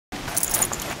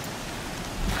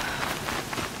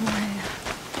Why?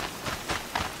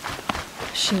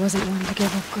 She wasn't one to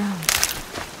give up ground.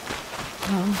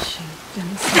 Well, she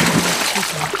didn't seem like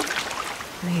cheating.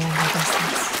 In the end, I guess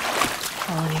that's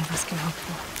all any of us can hope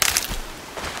for.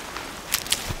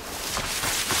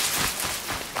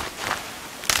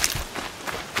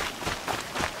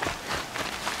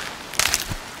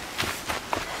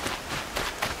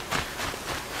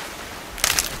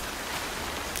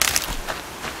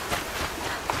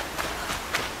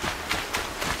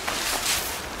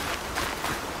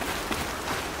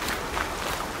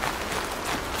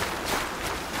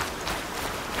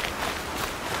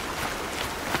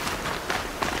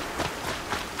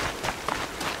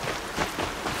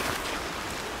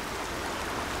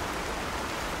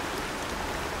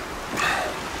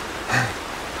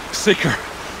 Seeker,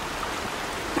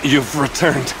 you've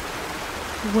returned.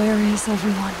 Where is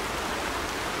everyone?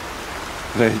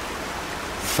 They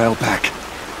fell back.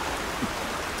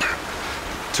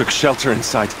 Took shelter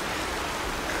inside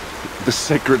the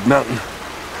sacred mountain.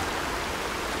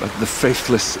 But the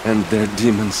faithless and their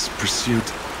demons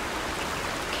pursued.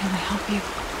 Can I help you?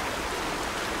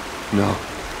 No,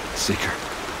 Seeker.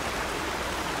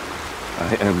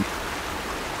 I am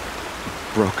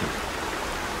broken.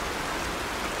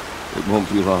 It won't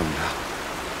be long now.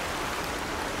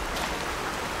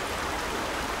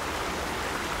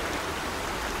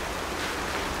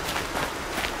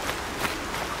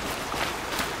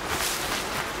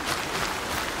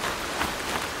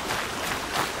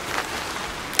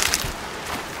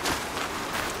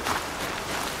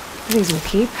 These will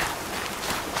keep.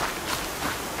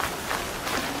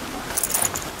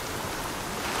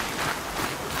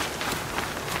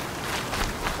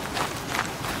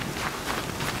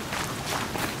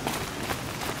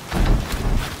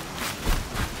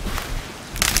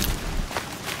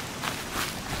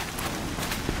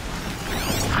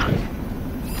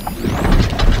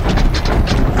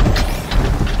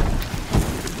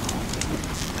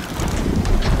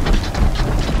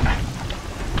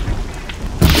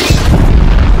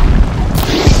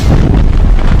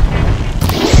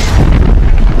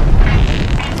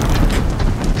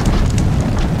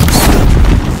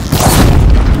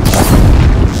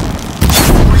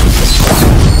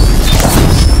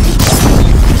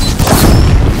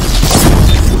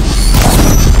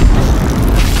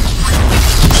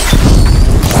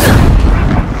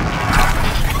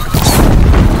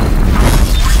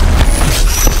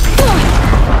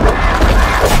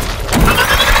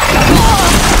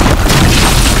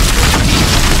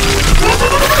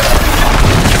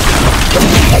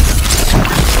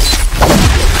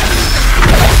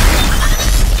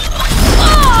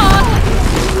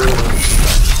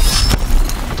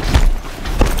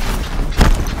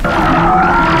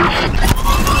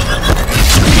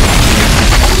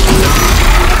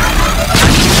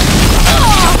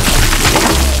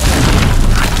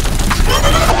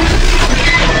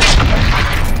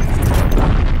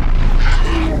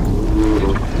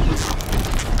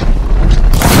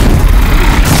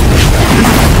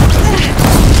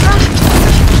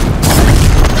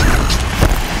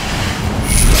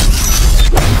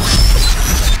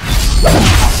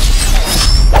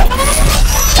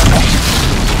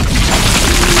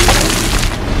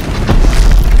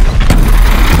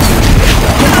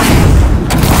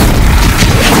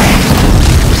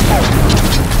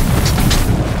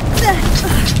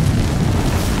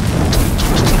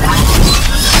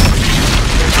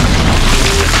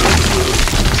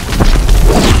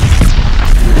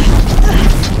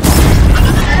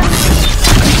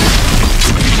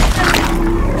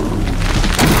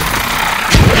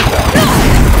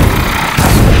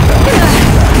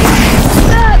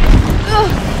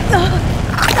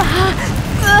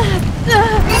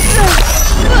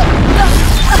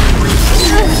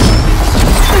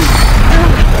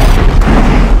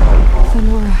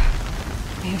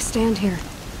 Stand here.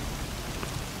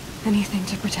 Anything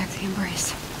to protect the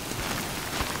embrace.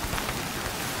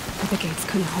 But the gates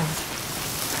couldn't hold.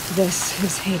 This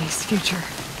is Hades' future.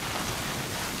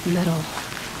 Metal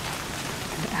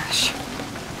and ash.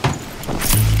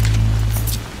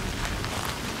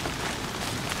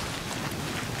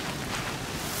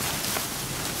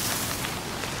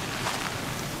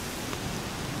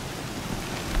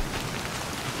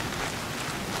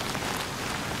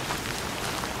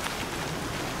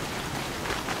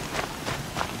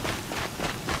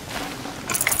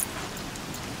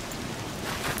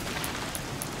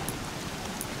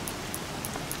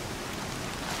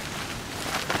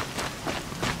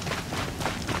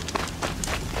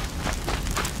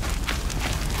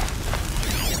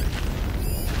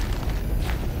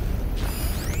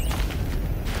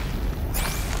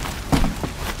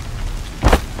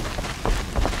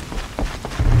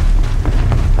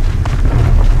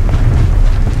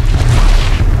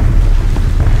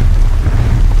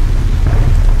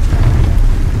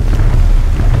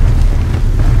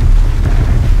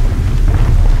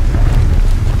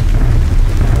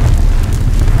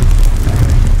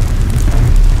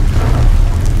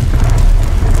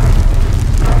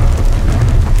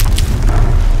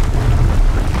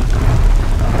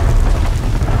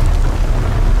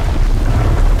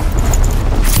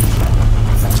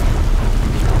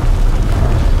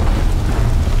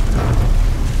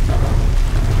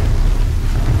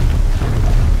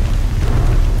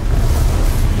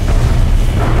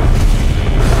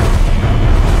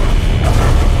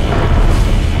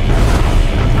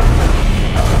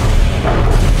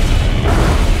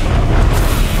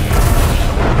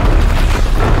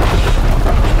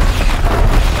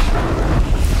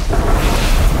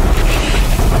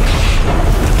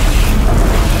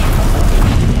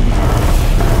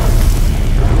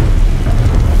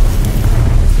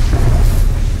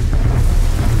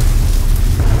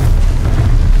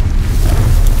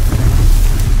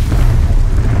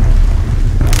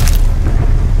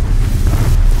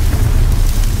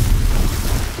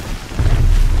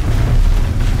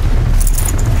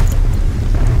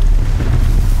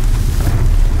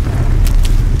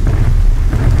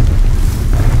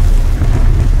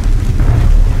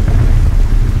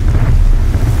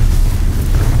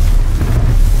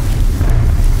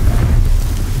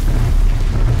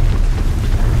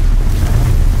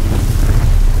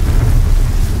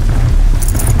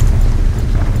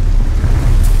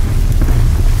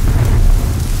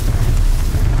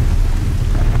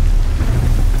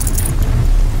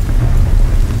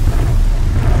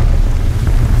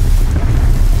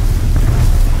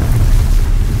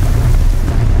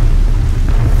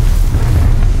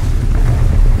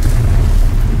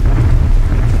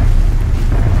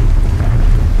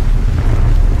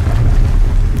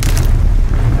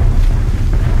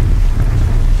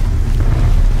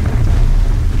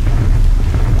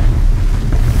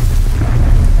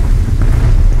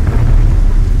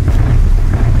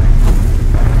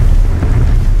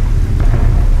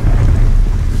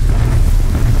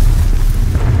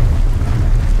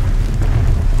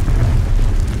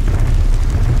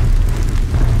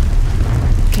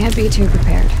 be too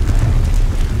prepared.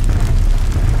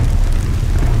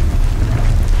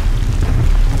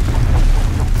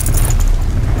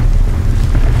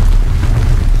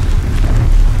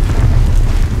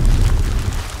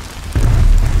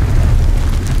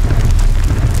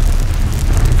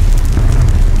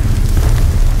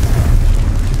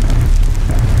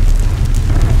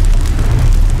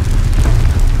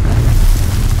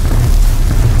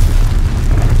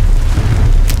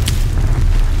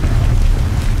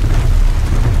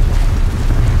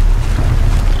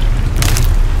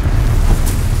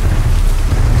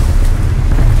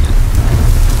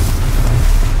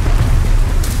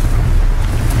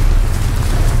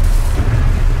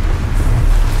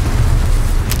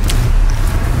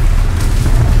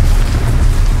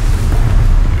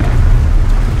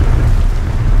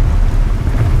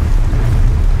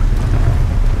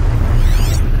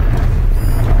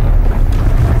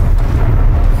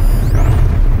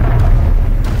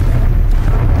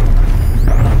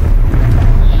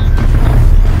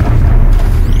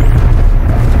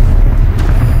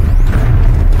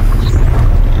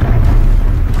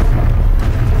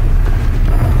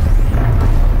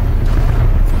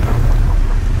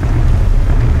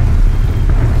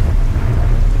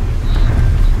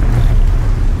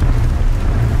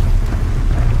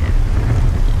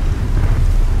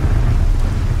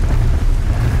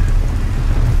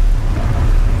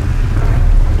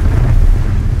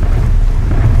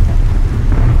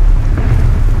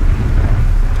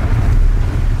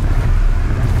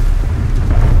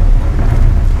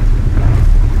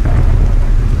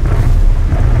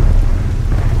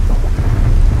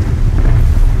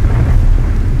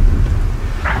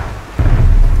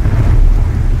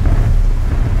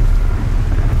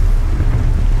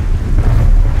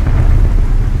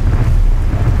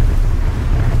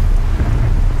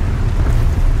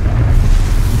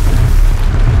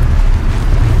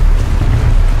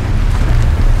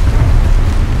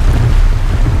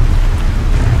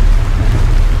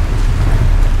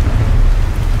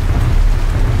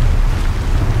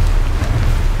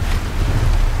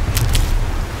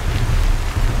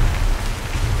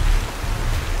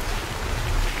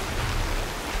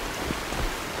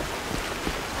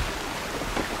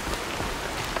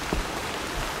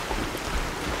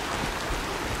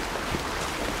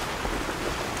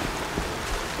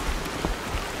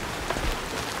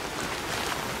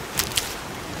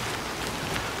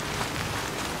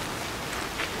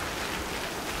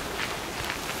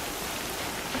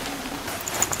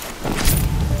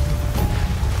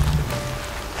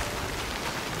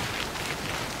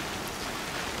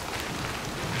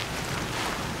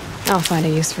 I'll find a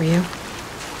use for you.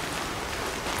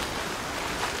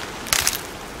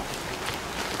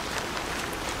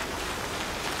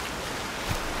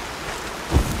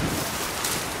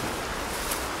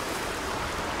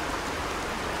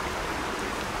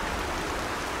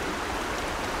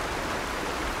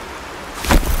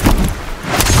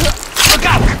 Look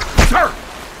out! Sir!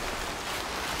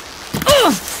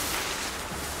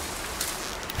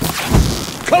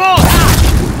 Come on!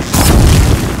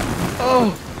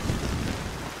 Oh!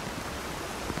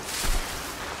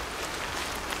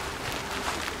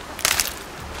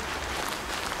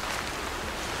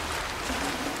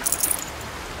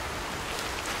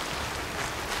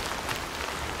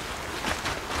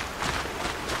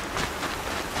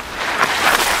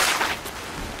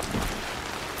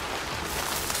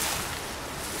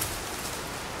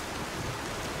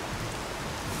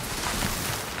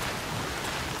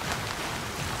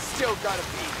 Still gotta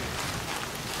be here.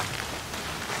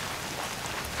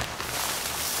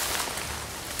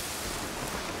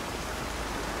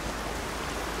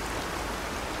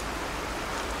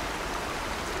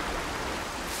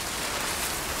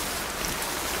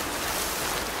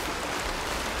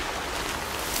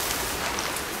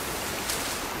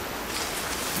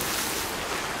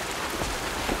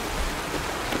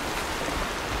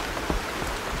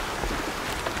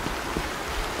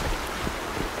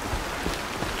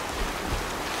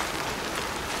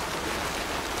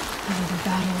 Another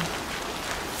battle.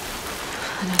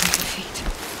 Another defeat.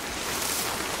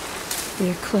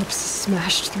 The eclipse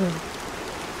smashed through.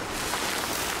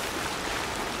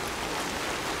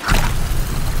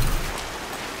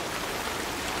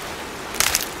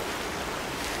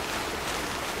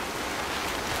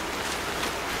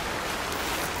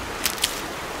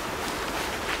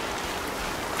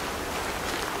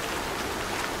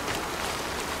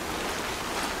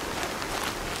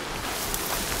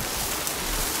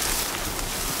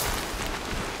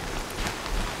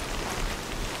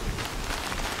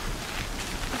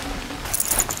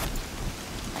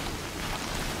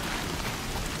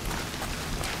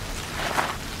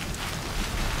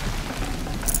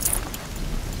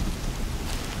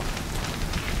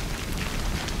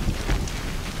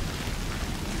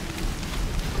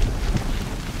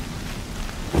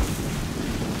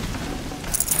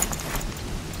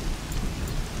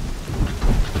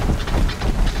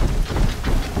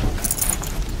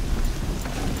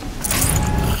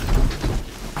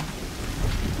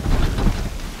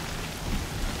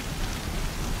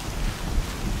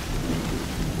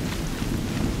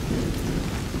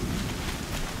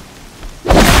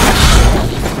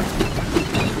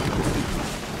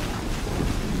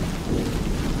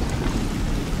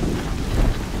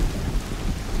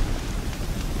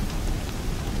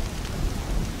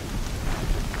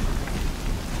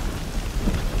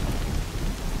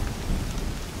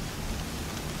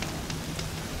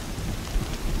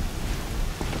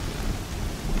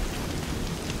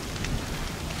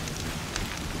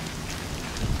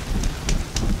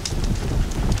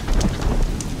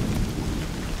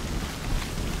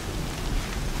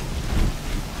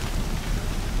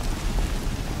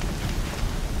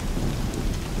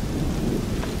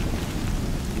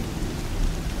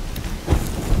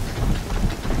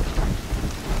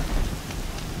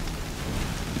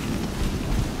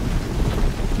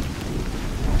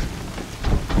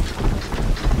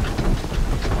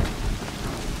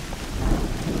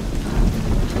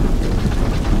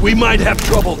 We might have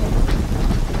trouble.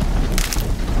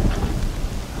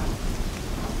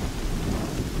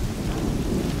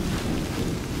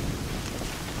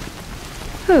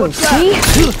 Who,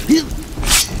 me?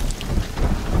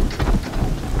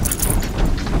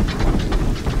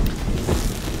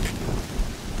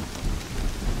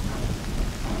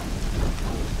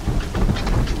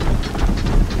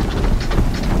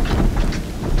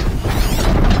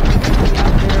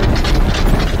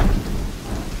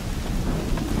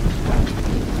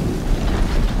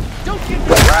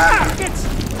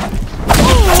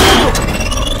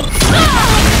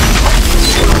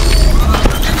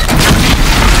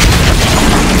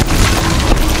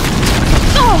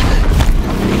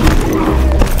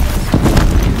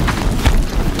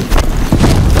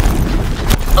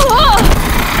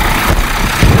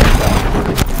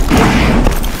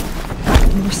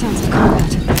 Sounds of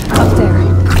combat. Up there.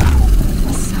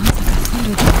 Sounds like a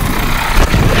thunderjaw.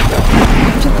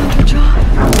 After thunderjaw?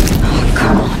 Oh,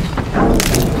 come on.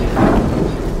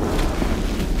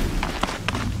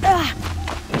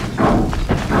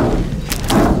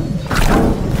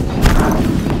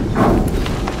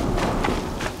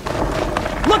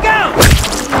 Look out!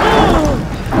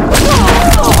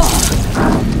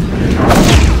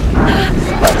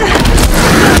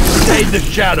 Stay in the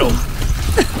shadow.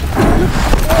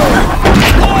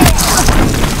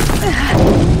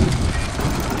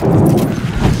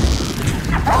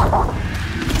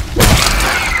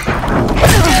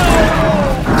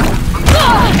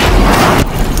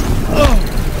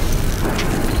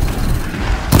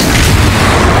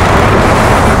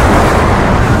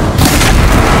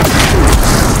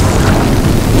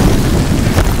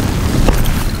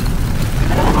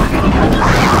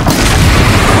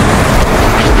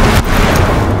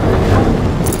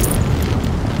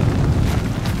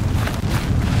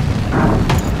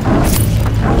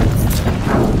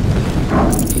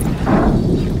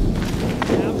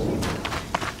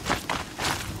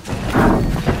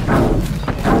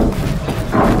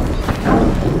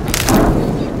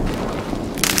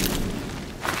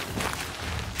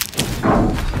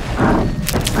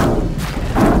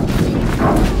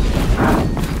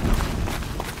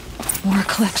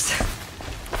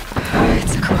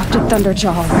 It's a corrupted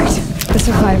thunderjaw, all right. The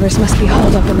survivors must be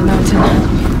holed up in the mountain.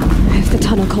 If the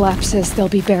tunnel collapses, they'll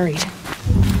be buried.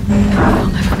 Maybe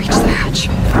I'll never reach the hatch.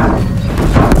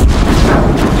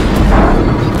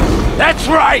 That's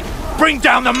right! Bring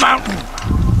down the mountain!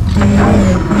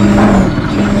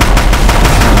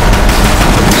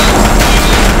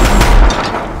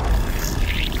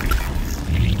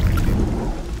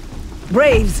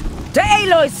 Braves, to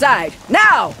Aloy's side,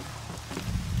 now!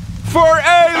 For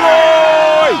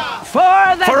Aloy!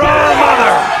 For the For our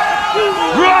mother!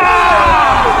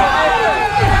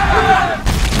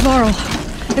 Varl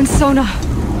and Sona,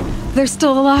 they're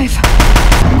still alive.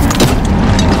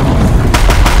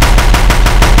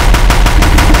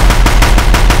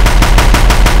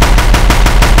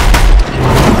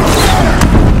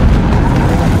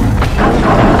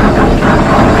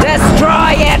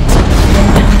 Destroy it!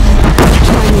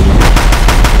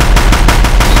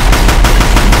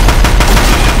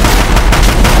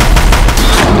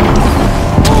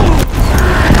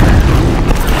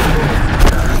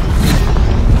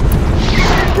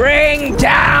 Bring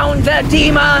down the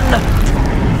demon!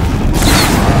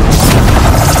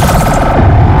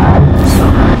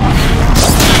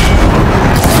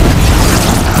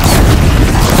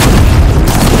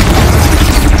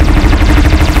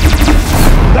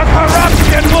 The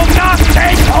corruption will not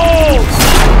take hold!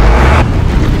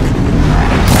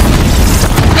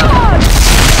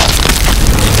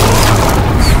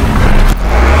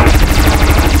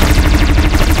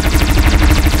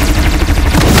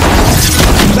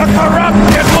 The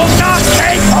corruption will not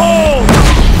take hold!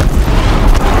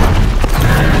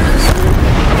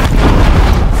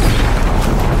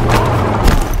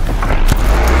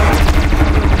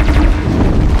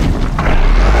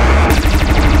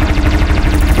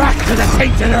 Back to the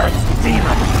tainted earth,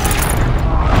 demon!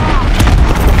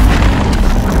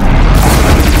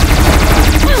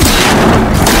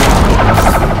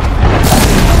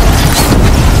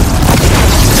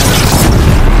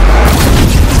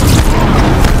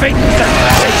 Fate will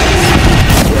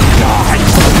die!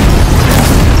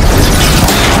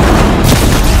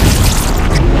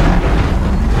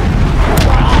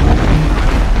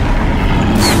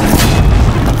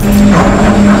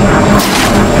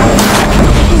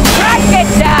 Track it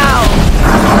down!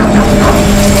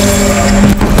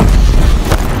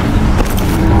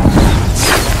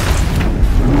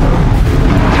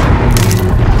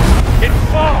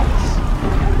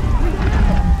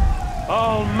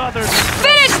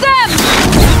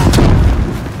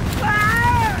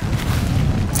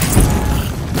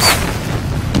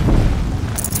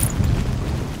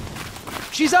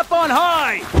 up on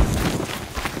high!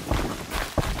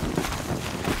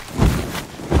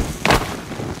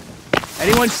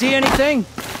 Anyone see anything?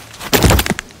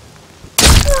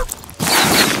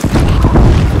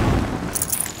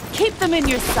 Keep them in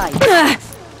your sight. Beer!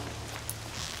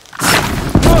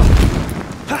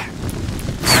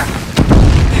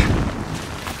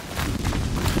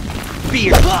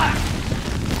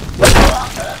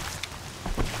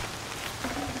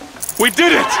 We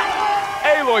did it!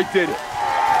 Aloy did it!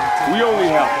 We only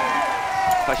helped.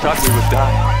 I thought we would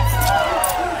die.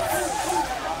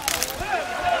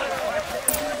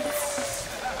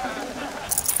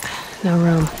 No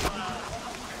room.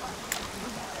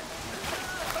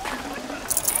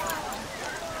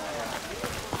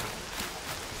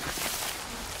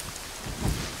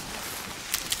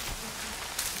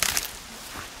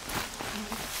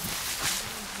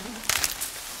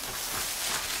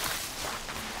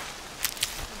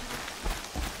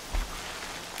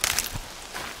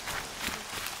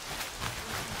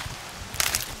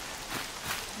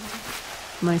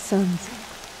 My sons.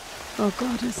 Oh,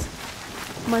 goddess.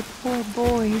 My poor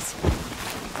boys.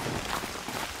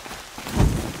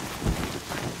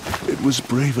 It was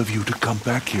brave of you to come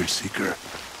back here, Seeker.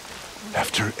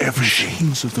 After every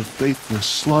machines of the faithless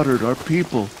slaughtered our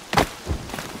people.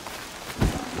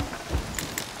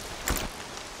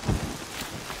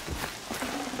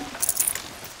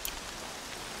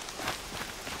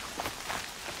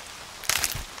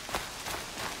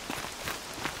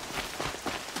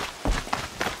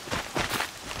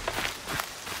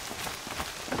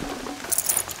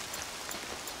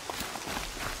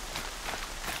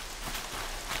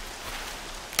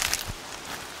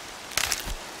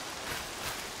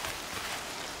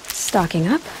 Stocking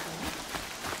up.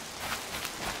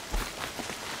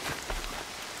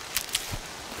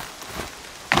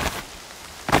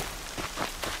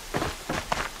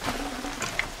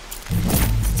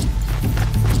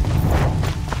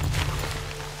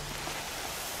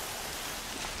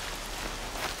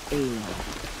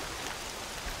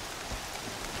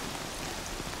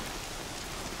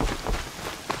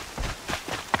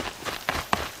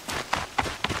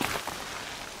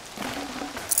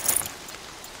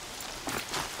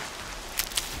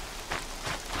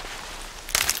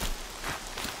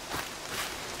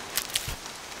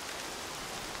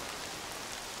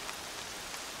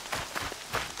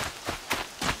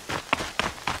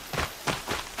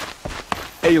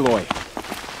 Aloy,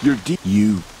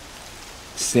 you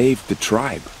saved the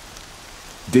tribe.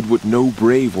 Did what no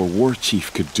brave or war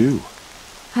chief could do.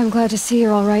 I'm glad to see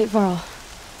you're all right, Varl.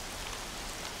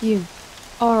 You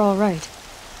are all right.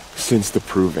 Since the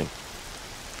proving.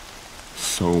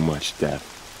 So much death.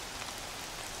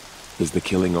 Is the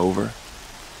killing over?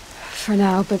 For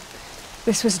now, but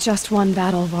this was just one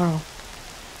battle, Varl.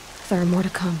 There are more to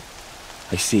come.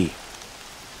 I see.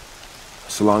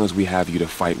 So long as we have you to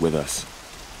fight with us,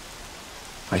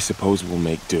 I suppose we'll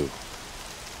make do.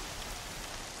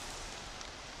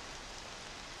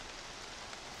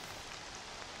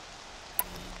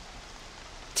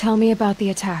 Tell me about the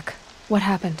attack. What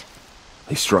happened?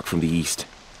 They struck from the east.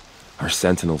 Our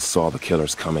sentinels saw the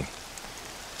killers coming.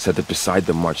 Said that beside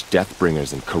them marched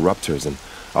Deathbringers and Corruptors and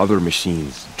other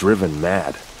machines, driven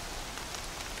mad.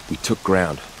 We took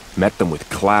ground, met them with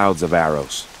clouds of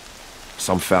arrows.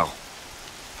 Some fell,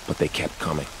 but they kept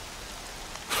coming.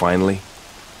 Finally,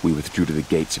 we withdrew to the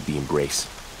gates of the Embrace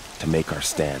to make our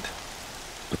stand.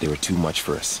 But they were too much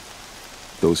for us.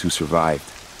 Those who survived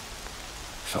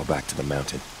fell back to the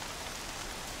mountain.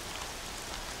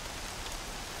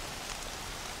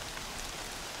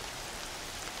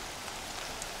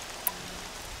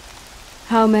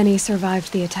 How many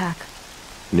survived the attack?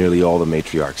 Nearly all the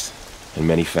matriarchs, and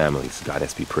many families,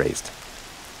 goddess be praised.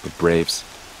 But braves,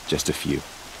 just a few,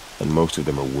 and most of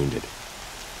them are wounded.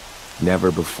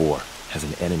 Never before has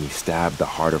an enemy stabbed the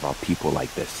heart of our people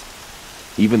like this.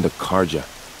 Even the Karja,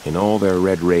 in all their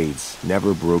red raids,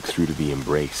 never broke through to the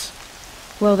Embrace.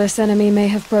 Well, this enemy may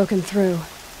have broken through,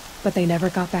 but they never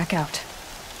got back out.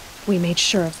 We made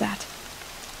sure of that.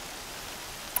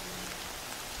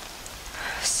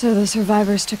 So the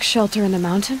survivors took shelter in the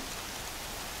mountain?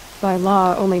 By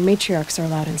law, only matriarchs are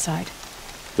allowed inside.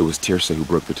 It was Tirsa who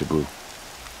broke the taboo,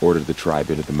 ordered the tribe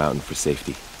into the mountain for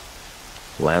safety.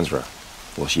 Lansra,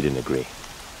 well, she didn't agree.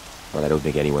 But I don't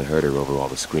think anyone heard her over all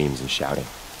the screams and shouting.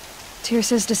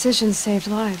 Tirsa's decisions saved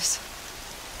lives.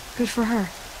 Good for her.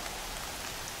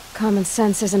 Common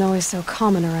sense isn't always so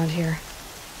common around here.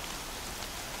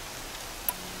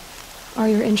 Are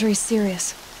your injuries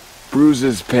serious?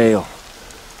 Bruises pale.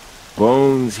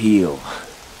 Bones heal.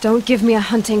 Don't give me a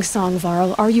hunting song,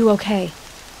 Varl. Are you okay?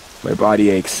 My body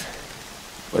aches.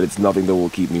 but it's nothing that will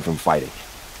keep me from fighting.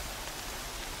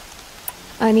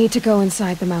 I need to go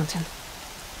inside the mountain.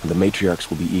 The matriarchs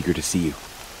will be eager to see you.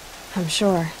 I'm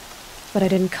sure, but I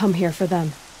didn't come here for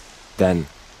them. Then,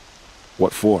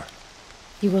 what for?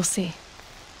 You will see.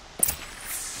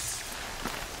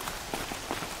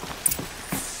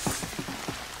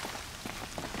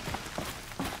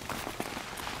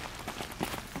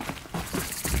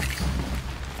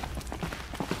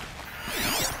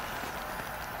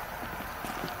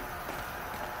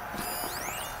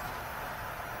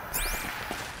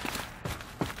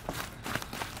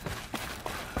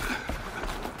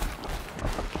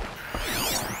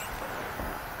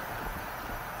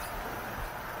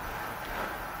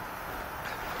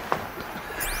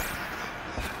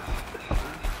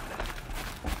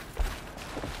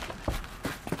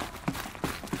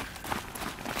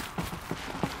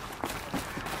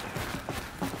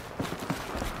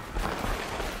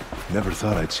 Never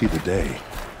thought I'd see the day.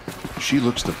 She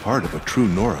looks the part of a true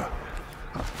Nora.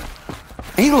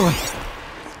 Aloy!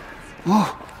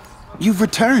 Oh, you've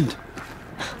returned.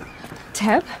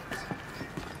 Teb?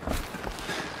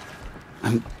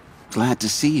 I'm glad to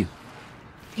see you.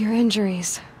 Your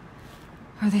injuries.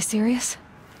 Are they serious?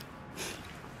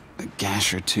 A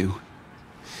gash or two.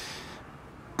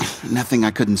 Nothing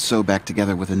I couldn't sew back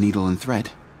together with a needle and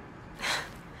thread.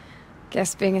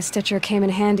 Guess being a stitcher came in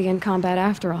handy in combat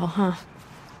after all, huh?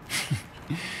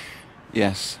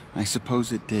 Yes, I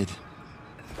suppose it did.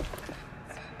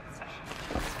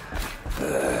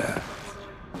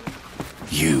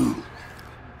 You.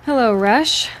 Hello,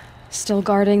 Rush. Still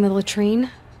guarding the latrine?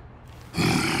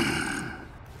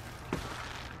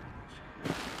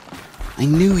 I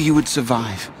knew you would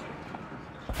survive.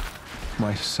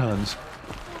 My sons.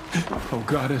 Oh,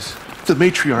 goddess. The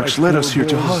matriarchs My led poor us here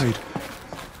to boys. hide.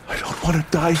 I don't want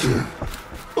to die here.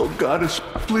 Oh, goddess,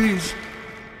 please.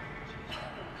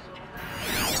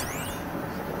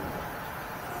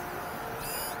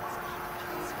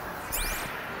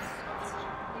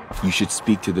 You should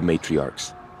speak to the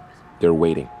matriarchs. They're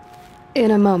waiting.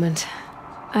 In a moment.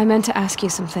 I meant to ask you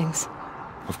some things.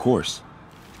 Of course.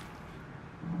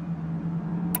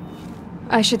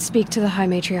 I should speak to the High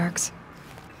Matriarchs.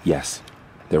 Yes,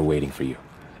 they're waiting for you.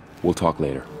 We'll talk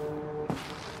later.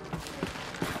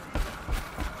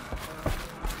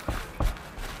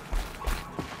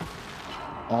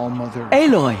 All-Mother...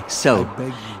 Aloy, so I beg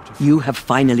you to... you have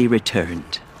finally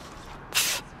returned.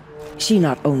 She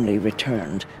not only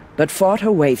returned, but fought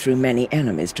her way through many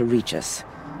enemies to reach us.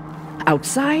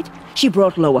 Outside, she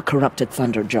brought low a corrupted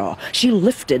Thunderjaw. She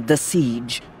lifted the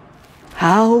siege.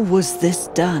 How was this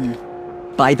done?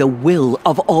 By the will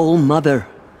of All-Mother.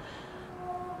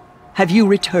 Have you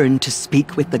returned to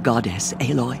speak with the goddess,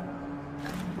 Aloy?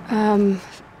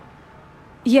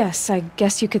 Yes, I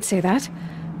guess you could say that.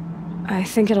 I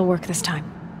think it'll work this time.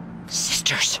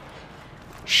 Sisters,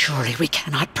 surely we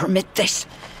cannot permit this.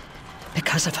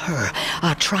 Because of her,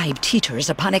 our tribe teeters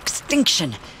upon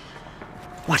extinction.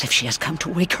 What if she has come to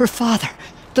wake her father,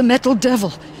 the Metal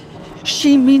Devil?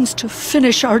 She means to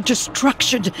finish our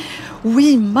destruction.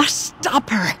 We must stop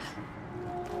her.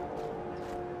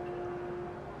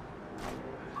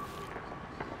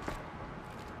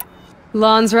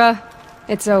 Lansra,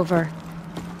 it's over.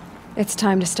 It's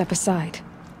time to step aside.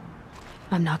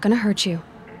 I'm not gonna hurt you.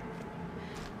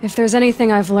 If there's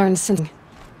anything I've learned since,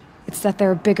 it's that there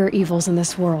are bigger evils in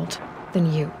this world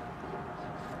than you.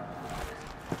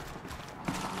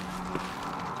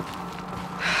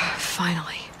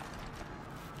 Finally.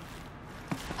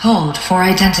 Hold for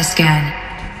identiscan.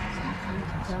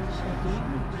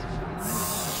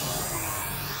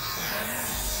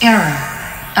 Error.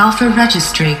 Alpha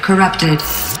registry corrupted.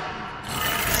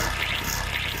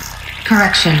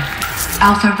 Correction.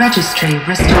 Alpha registry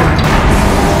restored.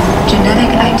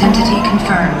 Genetic identity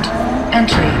confirmed.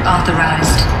 Entry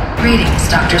authorized. Greetings,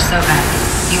 Dr.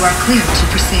 Sobek. You are cleared to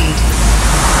proceed.